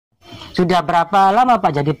Sudah berapa lama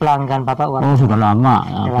Pak jadi pelanggan Bapak Oh, sudah lama,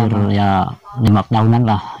 hampir ya 5 tahunan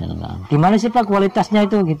lah. Gimana sih Pak kualitasnya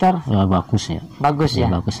itu gitar? Ya, bagus ya. Bagus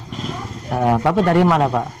ya. Bagus. Bapak dari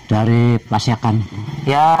mana Pak? Dari Pasyakan.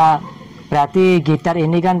 Ya, berarti gitar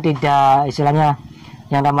ini kan tidak, istilahnya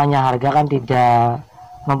yang namanya harga kan tidak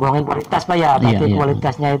membohongi kualitas Pak ya. Berarti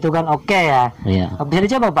kualitasnya itu kan oke ya. Iya. Bisa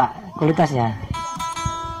dicoba Pak kualitasnya?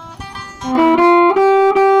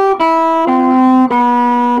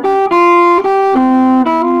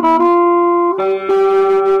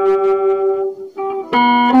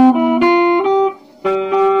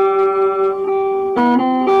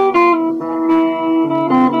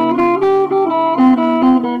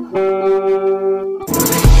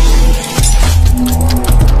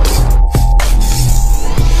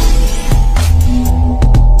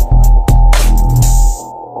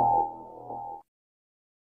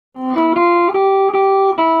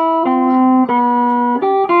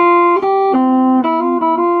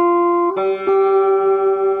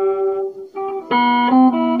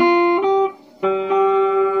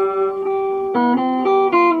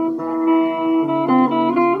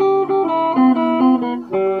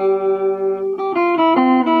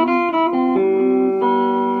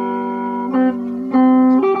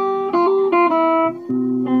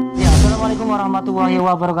 Warahmatullahi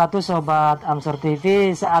wabarakatuh, Sobat Amsor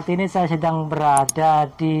TV. Saat ini saya sedang berada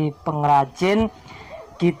di Pengrajin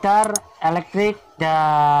Gitar Elektrik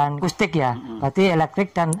dan Akustik ya. Berarti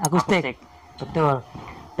elektrik dan akustik. Betul.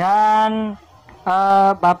 Dan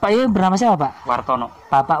Bapak ini bernama siapa Pak? Wartono.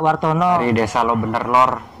 Bapak Wartono Dari Desa Lobener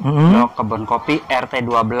Lor, Kebun Kopi, RT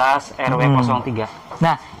 12 RW 03.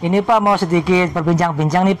 Nah, ini Pak mau sedikit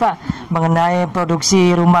berbincang-bincang nih Pak mengenai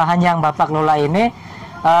produksi rumahan yang Bapak kelola ini.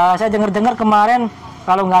 Saya dengar-dengar kemarin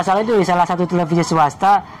kalau nggak salah itu di salah satu televisi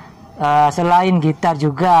swasta, selain gitar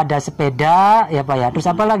juga ada sepeda ya Pak ya. Terus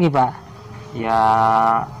apa lagi Pak? Ya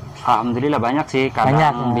alhamdulillah banyak sih. Kadang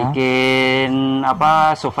banyak, bikin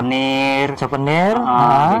souvenir,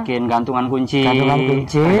 bikin gantungan kunci,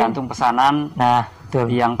 tergantung pesanan. Nah, betul.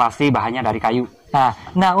 Yang pasti bahannya dari kayu.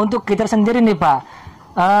 Nah untuk gitar sendiri nih Pak,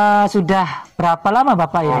 sudah berapa lama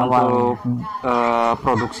Bapak ya untuk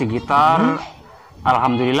produksi gitar?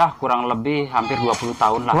 Alhamdulillah kurang lebih hampir 20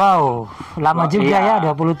 tahun lah. Wow, lama juga ya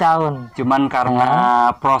 20 tahun. Cuman karena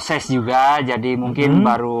proses juga, jadi mungkin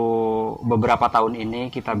baru beberapa tahun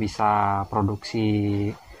ini kita bisa produksi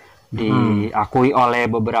diakui oleh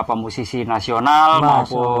beberapa musisi nasional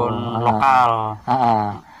maupun lokal.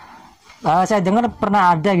 Saya dengar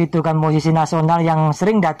pernah ada gitu kan musisi nasional yang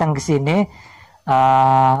sering datang ke sini.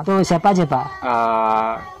 Tuh siapa aja Pak?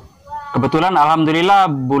 Kebetulan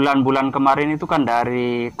alhamdulillah bulan-bulan kemarin itu kan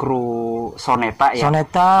dari kru Soneta ya.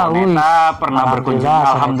 Soneta pernah berkunjung.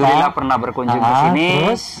 Alhamdulillah pernah berkunjung ke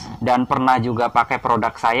sini dan pernah juga pakai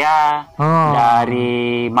produk saya.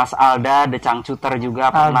 Dari Mas Alda The Cangcuter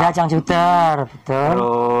juga pernah. Alda Cangcuter, betul.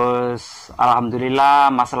 Terus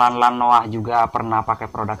alhamdulillah Mas Lanlan Noah juga pernah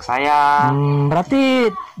pakai produk saya.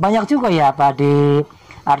 Berarti banyak juga ya Pak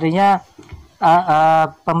artinya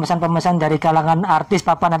pemesan-pemesan dari kalangan artis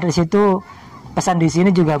papan atas itu pesan di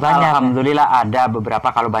sini juga banyak. Alhamdulillah ada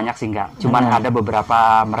beberapa, kalau banyak sih enggak. Cuman ada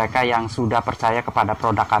beberapa mereka yang sudah percaya kepada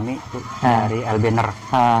produk kami dari Lobener.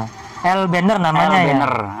 Lobener namanya ya.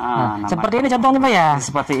 Seperti ini contohnya Pak ya.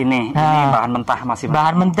 Seperti ini. Ini bahan mentah masih.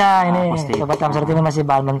 Bahan mentah ini. Sobat Amsor ini masih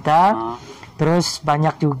bahan mentah. Terus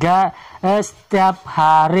banyak juga setiap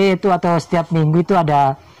hari itu atau setiap minggu itu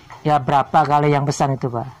ada ya berapa kali yang pesan itu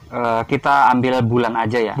Pak? Kita ambil bulan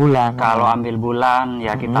aja ya. Bulan. Kalau ambil bulan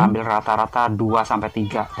ya kita ambil rata-rata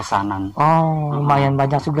 2-3 pesanan. Oh, lumayan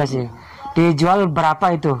banyak juga sih. Dijual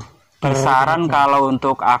berapa itu? Kisaran kalau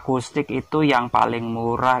untuk akustik itu yang paling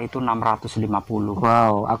murah itu 650.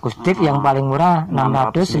 Wow, akustik yang paling murah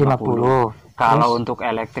 650. Kalau untuk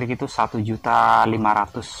elektrik itu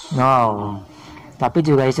 1.500.000. Wow. Tapi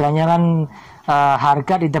juga istilahnya kan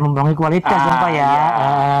harga tidak membohongi kualitas ya Pak ya.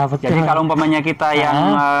 Betul. Jadi kalau umpamanya kita yang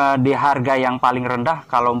di harga yang paling rendah,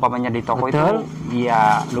 kalau umpamanya di toko itu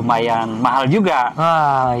ya lumayan mahal juga.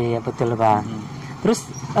 Iya betul Pak. Terus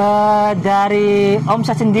dari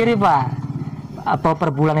omset sendiri Pak, apa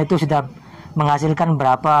per bulan itu sudah menghasilkan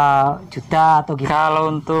berapa juta atau gitu? Kalau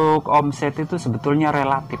untuk omset itu sebetulnya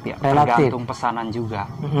relatif ya, tergantung pesanan juga.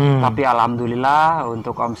 Tapi alhamdulillah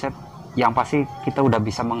untuk omset yang pasti kita udah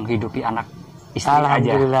bisa menghidupi anak istri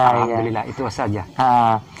alhamdulillah, itu saja.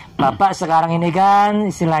 Bapak sekarang ini kan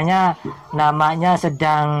istilahnya namanya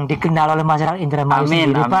sedang dikenal oleh masyarakat Indramayu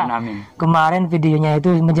sendiri Pak. Kemarin videonya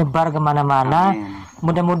itu menyebar kemana-mana.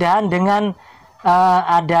 Mudah-mudahan dengan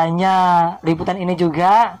adanya liputan ini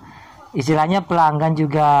juga istilahnya pelanggan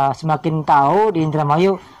juga semakin tahu di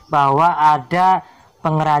Indramayu bahwa ada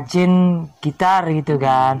pengrajin gitar gitu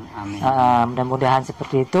kan. Amin. Mudah-mudahan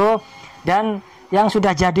seperti itu. Dan yang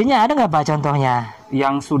sudah jadinya ada nggak Pak contohnya?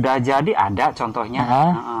 Yang sudah jadi ada contohnya.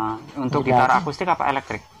 Untuk gitar akustik apa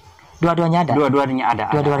elektrik? Dua-duanya ada. Dua-duanya ada.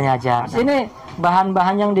 Dua-duanya aja. Ini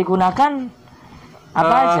bahan-bahan yang digunakan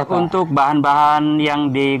apa aja Pak? Untuk bahan-bahan yang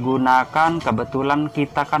digunakan kebetulan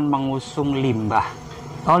kita kan mengusung limbah.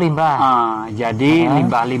 Oh, limbah. Jadi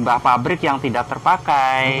limbah-limbah pabrik yang tidak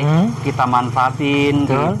terpakai kita manfaatin,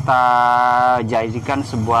 kita jadikan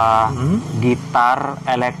sebuah gitar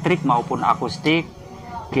elektrik maupun akustik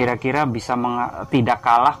kira-kira bisa tidak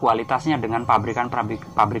kalah kualitasnya dengan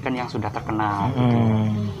pabrikan yang sudah terkenal. Gitu.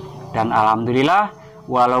 Dan alhamdulillah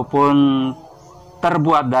walaupun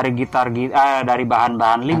terbuat dari dari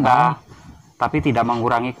bahan-bahan limbah, tapi tidak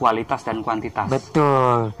mengurangi kualitas dan kuantitas.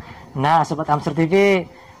 Betul. Nah, Sobat Amsor TV,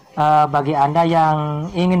 bagi Anda yang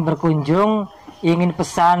ingin berkunjung, ingin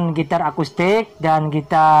pesan gitar akustik dan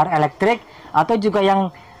gitar elektrik, atau juga yang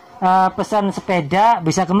pesan sepeda,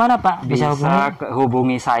 bisa kemana Pak? Bisa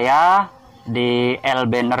hubungi saya di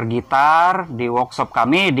Lobener Gitar, di workshop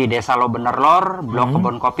kami di Desa Lobener Lor, Blok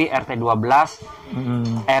Kebon Kopi, RT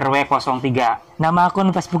 12, RW 03. Nama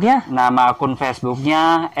akun Facebooknya? Nama akun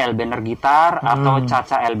Facebooknya Lobener Gitar atau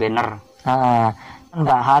Caca Lobener.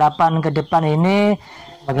 Mbak, harapan ke depan ini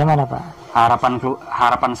bagaimana Pak?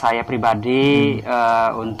 Harapan saya pribadi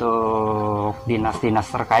untuk dinas-dinas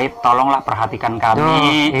terkait, tolonglah perhatikan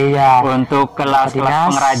kami untuk kelas-kelas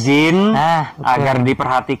pengrajin agar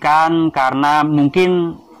diperhatikan, karena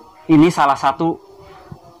mungkin ini salah satu,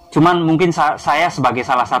 cuman mungkin saya sebagai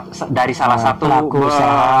salah satu pelaku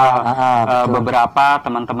usaha, beberapa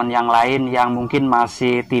teman-teman yang lain yang mungkin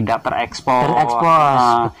masih tidak terekspos,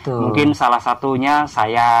 mungkin salah satunya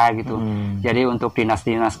saya gitu. Jadi untuk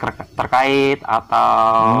dinas-dinas terkait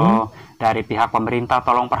atau dari pihak pemerintah,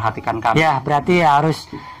 tolong perhatikan kami. Ya, berarti harus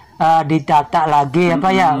ditata lagi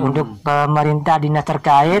untuk pemerintah dinas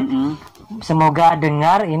terkait. Semoga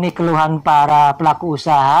dengar ini keluhan para pelaku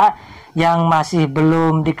usaha yang masih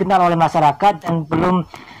belum dikenal oleh masyarakat dan belum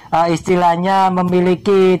istilahnya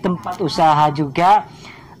memiliki tempat usaha juga,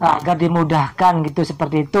 agar dimudahkan gitu,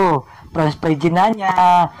 seperti itu proses perizinannya,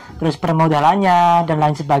 terus permodalannya dan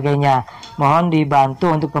lain sebagainya. Mohon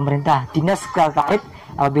dibantu untuk pemerintah dinas terkait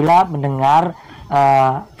apabila mendengar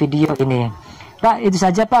video ini. Pak, itu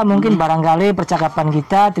saja Pak, mungkin barangkali percakapan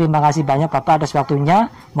kita. Terima kasih banyak Bapak atas waktunya.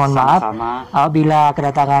 Mohon maaf apabila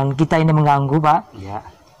kedatangan kita ini mengganggu Pak. Ya.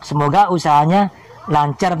 Semoga usahanya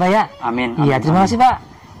lancar Pak ya. Amin. Iya, terima kasih Pak.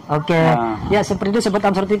 Oke. Ya, seperti itu Sobat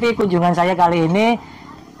Amsor TV, kunjungan saya kali ini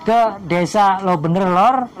ke Desa Lobener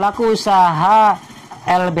Lor, pelaku usaha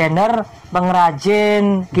Lobener,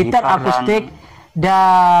 pengrajin gitar akustik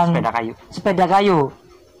dan sepeda kayu.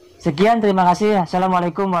 Sekian, terima kasih.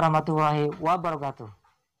 Assalamualaikum warahmatullahi wabarakatuh.